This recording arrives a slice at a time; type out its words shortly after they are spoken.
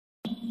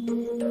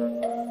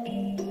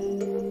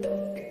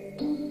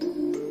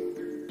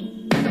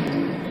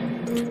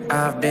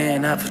I've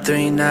been up for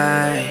 3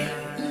 nights.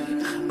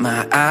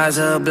 My eyes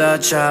are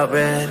bloodshot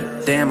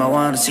red. Damn, I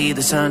wanna see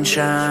the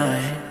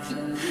sunshine.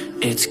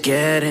 It's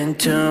getting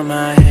to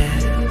my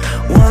head.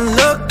 One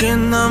look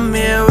in the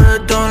mirror,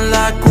 don't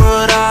like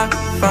what I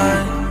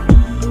find.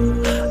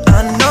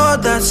 I know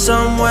that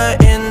somewhere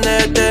in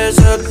there there's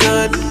a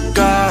good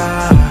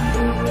guy,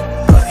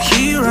 but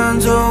he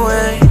runs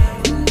away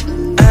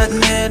at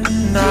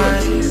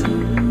midnight.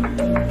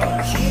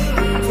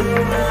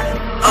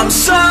 I'm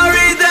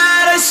sorry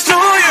that I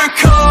stole your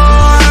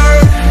car.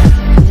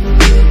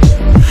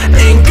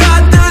 Ain't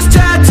got those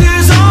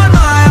tattoos on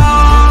my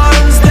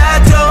arms that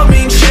don't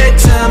mean shit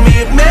to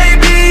me.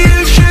 Maybe you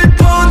should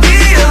pull the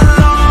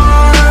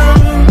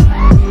alarm,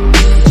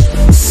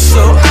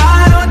 so I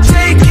don't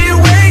take it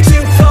way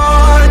too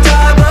far.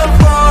 Die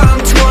before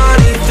I'm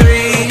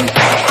 23.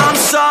 I'm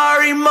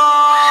sorry,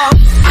 Mom.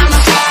 I'm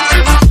sorry,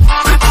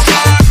 Mom.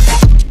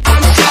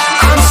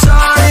 I'm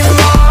sorry,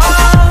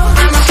 Mom.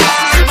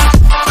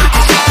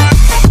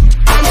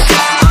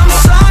 I'm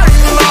sorry,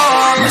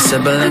 Mom. My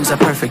siblings are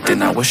perfect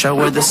and I wish I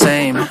were the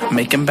same.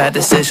 Making bad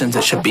decisions,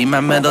 it should be my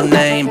middle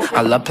name.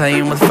 I love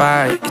playing with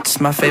fire, it's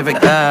my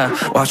favorite.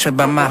 Watch it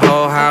burn my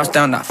whole house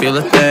down, not feel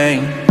a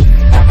thing.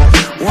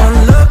 One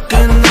look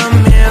in the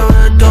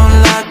mirror, don't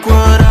like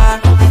what I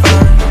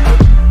find.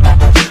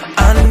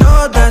 I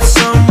know that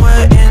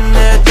somewhere in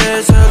there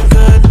there's a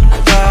good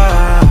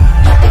guy,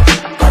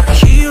 but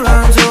he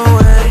runs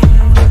away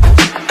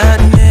at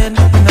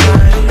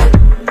midnight.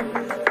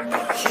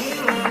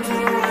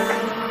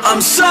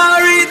 I'm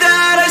sorry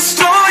that I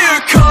stole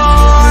your car.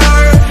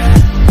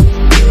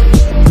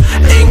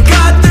 Ain't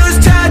got those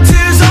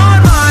tattoos on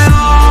my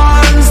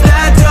arms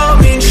that don't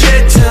mean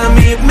shit to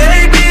me.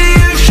 Maybe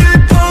you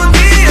should pull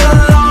the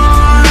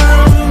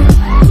alarm,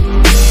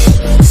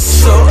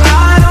 so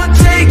I don't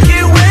take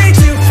it way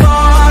too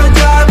far.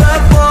 Die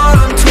before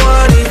I'm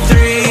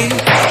 23.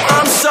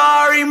 I'm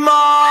sorry,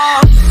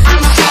 Mom.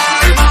 I'm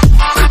sorry, Mom.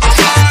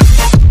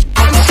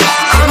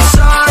 I'm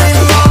sorry,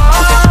 Mom.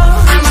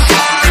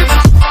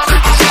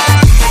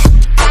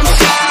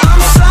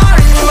 I'm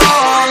sorry,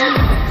 Mom.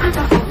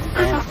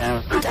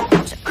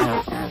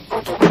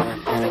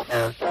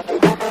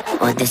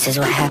 Well, this is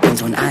what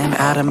happens when I'm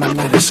out of my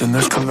medicine.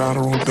 There's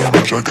collateral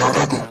damage, I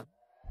gotta go.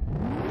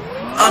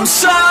 I'm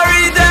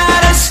sorry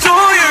that I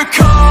stole your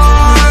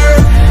car.